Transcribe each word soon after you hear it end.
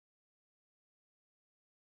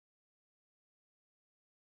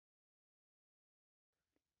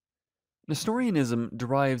Nestorianism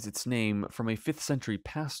derives its name from a 5th century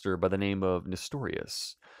pastor by the name of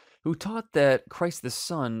Nestorius, who taught that Christ the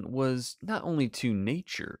Son was not only two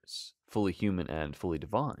natures, fully human and fully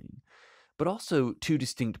divine, but also two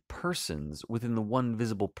distinct persons within the one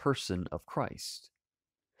visible person of Christ.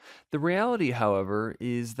 The reality, however,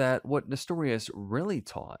 is that what Nestorius really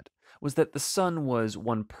taught was that the Son was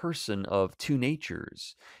one person of two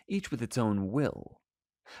natures, each with its own will.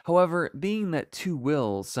 However, being that two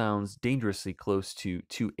wills sounds dangerously close to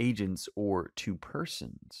two agents or two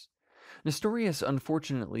persons, Nestorius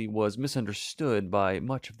unfortunately was misunderstood by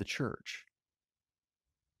much of the church.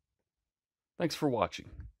 Thanks for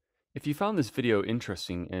watching. If you found this video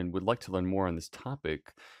interesting and would like to learn more on this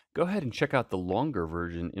topic, go ahead and check out the longer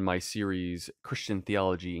version in my series, Christian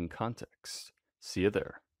Theology in Context. See you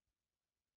there.